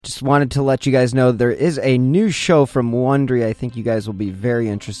just wanted to let you guys know there is a new show from Wondery I think you guys will be very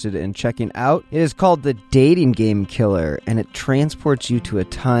interested in checking out. It is called The Dating Game Killer, and it transports you to a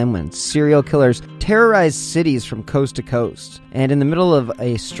time when serial killers terrorized cities from coast to coast. And in the middle of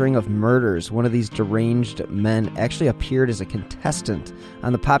a string of murders, one of these deranged men actually appeared as a contestant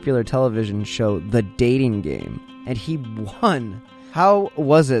on the popular television show The Dating Game, and he won. How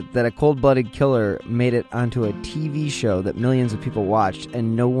was it that a cold-blooded killer made it onto a TV show that millions of people watched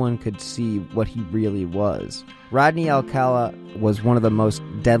and no one could see what he really was? Rodney Alcala was one of the most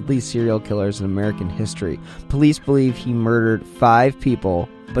deadly serial killers in American history. Police believe he murdered 5 people,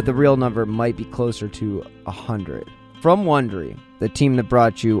 but the real number might be closer to 100. From Wondery, the team that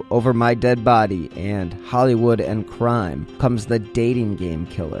brought you Over My Dead Body and Hollywood and Crime, comes The Dating Game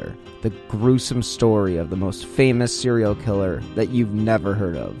Killer, the gruesome story of the most famous serial killer that you've never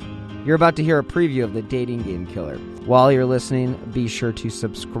heard of. You're about to hear a preview of The Dating Game Killer. While you're listening, be sure to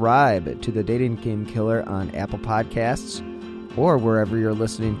subscribe to The Dating Game Killer on Apple Podcasts or wherever you're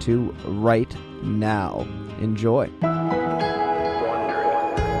listening to right now. Enjoy.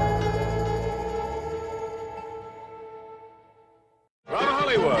 From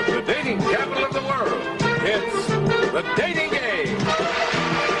Hollywood, the dating capital of the world, it's The Dating Game.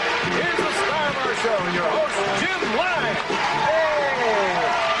 Here's the star of our show, your host, Jim Lang. Hey!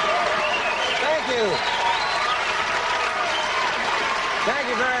 Thank you. Thank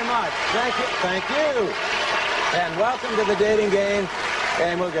you very much. Thank you. And welcome to The Dating Game.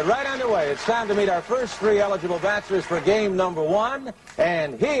 And we'll get right underway. It's time to meet our first 3 eligible bachelors for game number 1.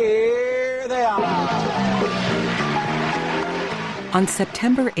 And here they are. On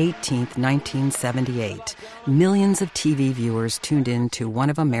September 18th, 1978, millions of TV viewers tuned in to one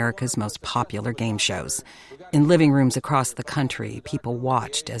of America's most popular game shows. In living rooms across the country, people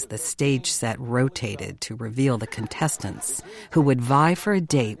watched as the stage set rotated to reveal the contestants who would vie for a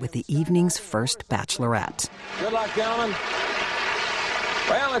date with the evening's first bachelorette. Good luck, gentlemen.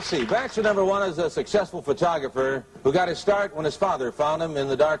 Well, let's see. Bachelor number 1 is a successful photographer who got his start when his father found him in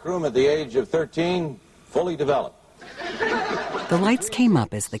the dark room at the age of 13, fully developed. The lights came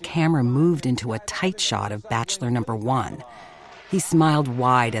up as the camera moved into a tight shot of Bachelor number 1. He smiled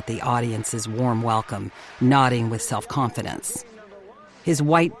wide at the audience's warm welcome, nodding with self-confidence. His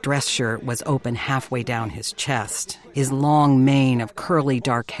white dress shirt was open halfway down his chest. His long mane of curly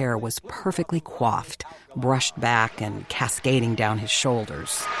dark hair was perfectly coiffed, brushed back and cascading down his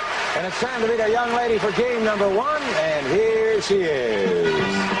shoulders. And it's time to meet our young lady for game number 1, and here she is.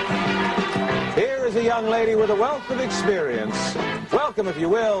 Here is a young lady with a wealth of experience. Welcome, if you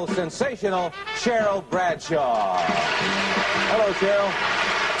will, sensational Cheryl Bradshaw. Hello, Cheryl.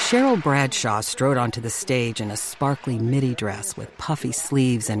 Cheryl Bradshaw strode onto the stage in a sparkly midi dress with puffy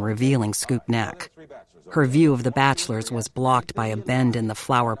sleeves and revealing scoop neck. Her view of the bachelors was blocked by a bend in the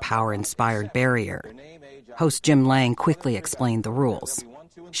flower power-inspired barrier. Host Jim Lang quickly explained the rules.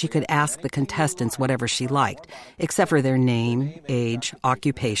 She could ask the contestants whatever she liked, except for their name, age,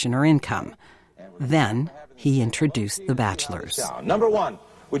 occupation, or income. Then he introduced the bachelors. Number 1,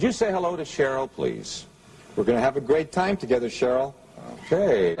 would you say hello to Cheryl, please? We're going to have a great time together, Cheryl.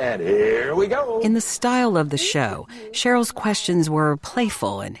 Okay, and here we go. In the style of the show, Cheryl's questions were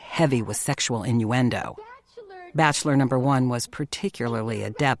playful and heavy with sexual innuendo. Bachelor number 1 was particularly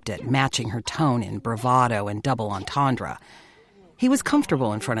adept at matching her tone in bravado and double entendre. He was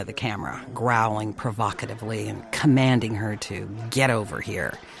comfortable in front of the camera, growling provocatively and commanding her to get over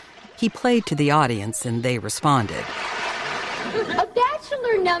here. He played to the audience, and they responded.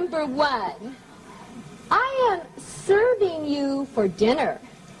 Bachelor number 1, I am serving you for dinner.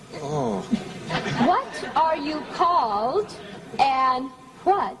 Oh. What are you called, and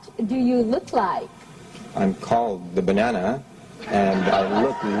what do you look like? I'm called the Banana, and I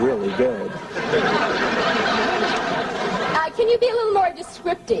look really good. Can you be a little more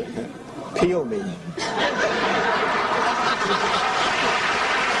descriptive? Peel me.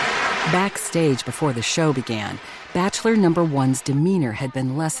 Backstage before the show began, Bachelor number 1's demeanor had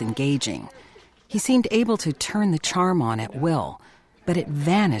been less engaging. He seemed able to turn the charm on at will, but it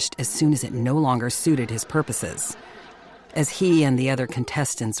vanished as soon as it no longer suited his purposes. As he and the other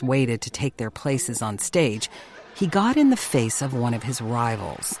contestants waited to take their places on stage, he got in the face of one of his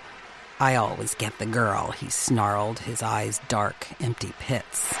rivals. "I always get the girl," he snarled, his eyes dark, empty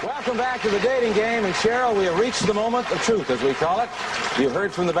pits. Welcome back to The Dating Game, and Cheryl, we have reached the moment of truth, as we call it. You've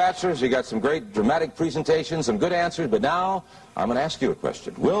heard from the bachelors, you got some great dramatic presentations, some good answers, but now I'm going to ask you a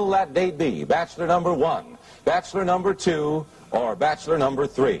question. Will that date be Bachelor number 1, Bachelor number 2, or Bachelor number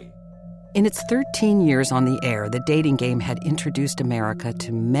 3? In its 13 years on the air, The Dating Game had introduced America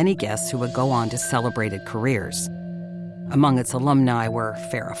to many guests who would go on to celebrated careers. Among its alumni were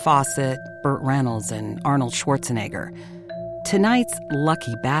Farrah Fawcett, Burt Reynolds, and Arnold Schwarzenegger. Tonight's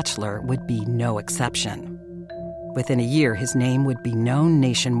lucky bachelor would be no exception. Within a year, his name would be known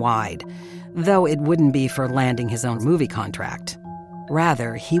nationwide, though it wouldn't be for landing his own movie contract.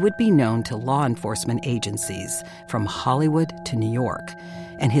 Rather, he would be known to law enforcement agencies from Hollywood to New York,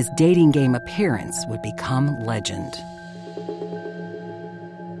 and his dating game appearance would become legend.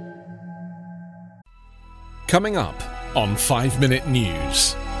 Coming up on 5 Minute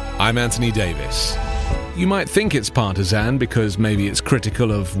News, I'm Anthony Davis. You might think it's partisan because maybe it's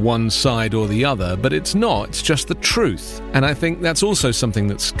critical of one side or the other, but it's not. It's just the truth. And I think that's also something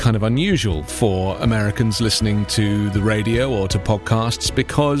that's kind of unusual for Americans listening to the radio or to podcasts,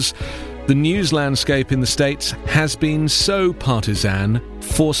 because the news landscape in the States has been so partisan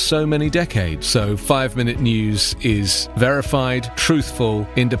for so many decades. So 5 Minute News is verified, truthful,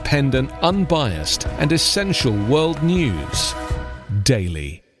 independent, unbiased, and essential world news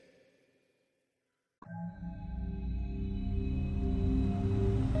daily.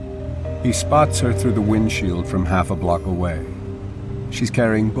 He spots her through the windshield from half a block away. She's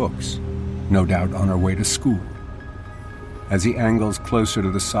carrying books, no doubt on her way to school. As he angles closer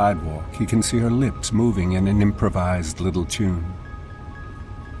to the sidewalk, he can see her lips moving in an improvised little tune.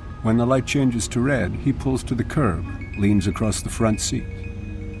 When the light changes to red, he pulls to the curb, leans across the front seat.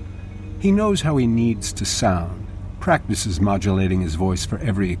 He knows how he needs to sound, practices modulating his voice for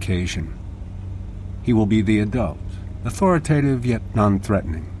every occasion. He will be the adult, authoritative yet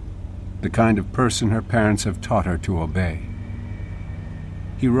non-threatening, the kind of person her parents have taught her to obey.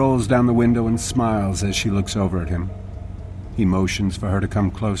 He rolls down the window and smiles as she looks over at him. He motions for her to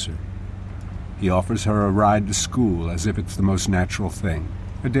come closer. He offers her a ride to school as if it's the most natural thing,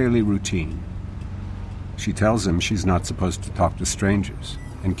 a daily routine. She tells him she's not supposed to talk to strangers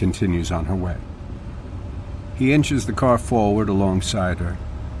and continues on her way. He inches the car forward alongside her.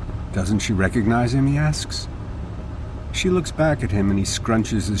 Doesn't she recognize him, he asks. She looks back at him and he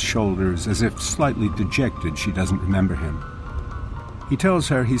scrunches his shoulders as if slightly dejected she doesn't remember him. He tells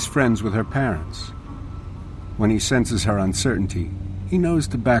her he's friends with her parents. When he senses her uncertainty, he knows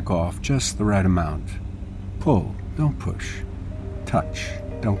to back off just the right amount. Pull, don't push. Touch,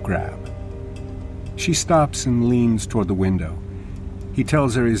 don't grab. She stops and leans toward the window. He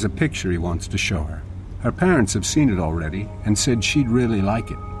tells her he has a picture he wants to show her. Her parents have seen it already and said she'd really like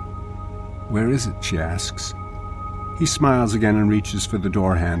it. Where is it, she asks. He smiles again and reaches for the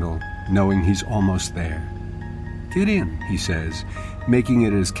door handle, knowing he's almost there. Get in, he says, making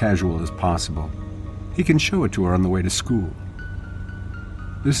it as casual as possible. He can show it to her on the way to school.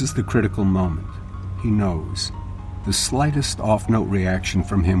 This is the critical moment. He knows. The slightest off-note reaction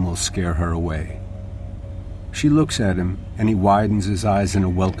from him will scare her away. She looks at him, and he widens his eyes in a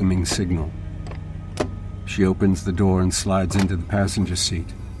welcoming signal. She opens the door and slides into the passenger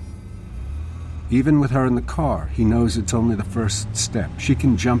seat. Even with her in the car, he knows it's only the first step. She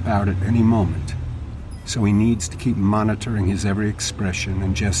can jump out at any moment. So he needs to keep monitoring his every expression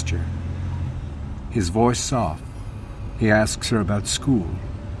and gesture. His voice soft. He asks her about school.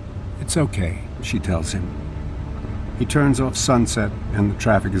 It's okay, she tells him. He turns off Sunset and the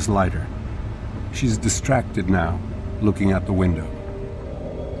traffic is lighter. She's distracted now, looking out the window.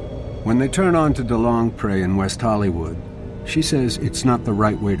 When they turn on to DeLong Prairie in West Hollywood, she says it's not the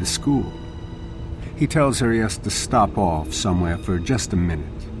right way to school. He tells her he has to stop off somewhere for just a minute.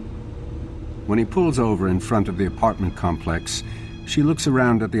 When he pulls over in front of the apartment complex, she looks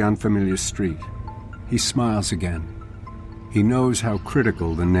around at the unfamiliar street. He smiles again. He knows how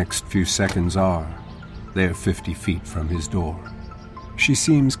critical the next few seconds are. They're 50 feet from his door. She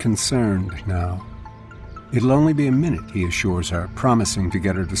seems concerned now. It'll only be a minute, he assures her, promising to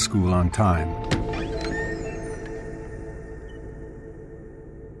get her to school on time.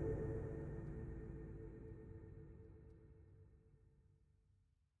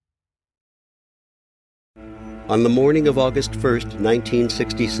 On the morning of August 1st,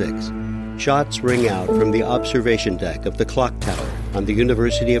 1966, shots ring out from the observation deck of the clock tower on the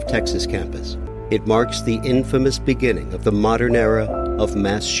University of Texas campus. It marks the infamous beginning of the modern era of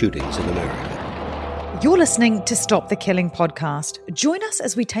mass shootings in America. You're listening to Stop the Killing podcast. Join us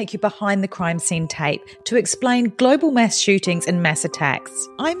as we take you behind the crime scene tape to explain global mass shootings and mass attacks.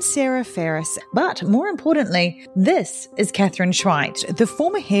 I'm Sarah Ferris, but more importantly, this is Catherine Schweit, the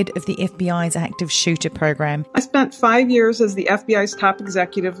former head of the FBI's active shooter program. I spent 5 years as the FBI's top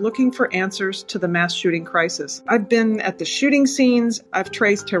executive looking for answers to the mass shooting crisis. I've been at the shooting scenes, I've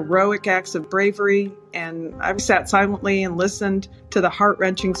traced heroic acts of bravery, and I've sat silently and listened to the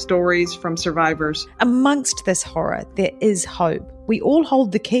heart-wrenching stories from survivors. Amongst this horror, there is hope. We all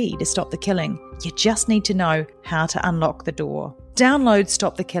hold the key to stop the killing. You just need to know how to unlock the door. Download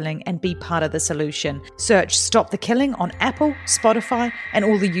Stop the Killing and be part of the solution. Search Stop the Killing on Apple, Spotify, and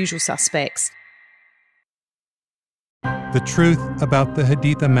all the usual suspects. The truth about the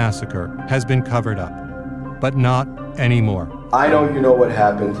Haditha massacre has been covered up, but not anymore. I know you know what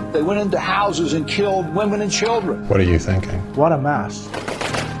happened. They went into houses and killed women and children. What are you thinking? What a mess.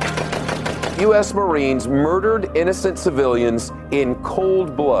 U.S. Marines murdered innocent civilians in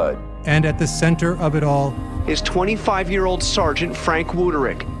cold blood. And at the center of it all is 25-year-old Sergeant Frank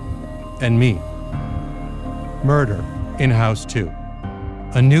Wuterich. And me. Murder in House 2.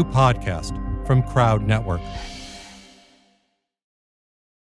 A new podcast from Crowd Network.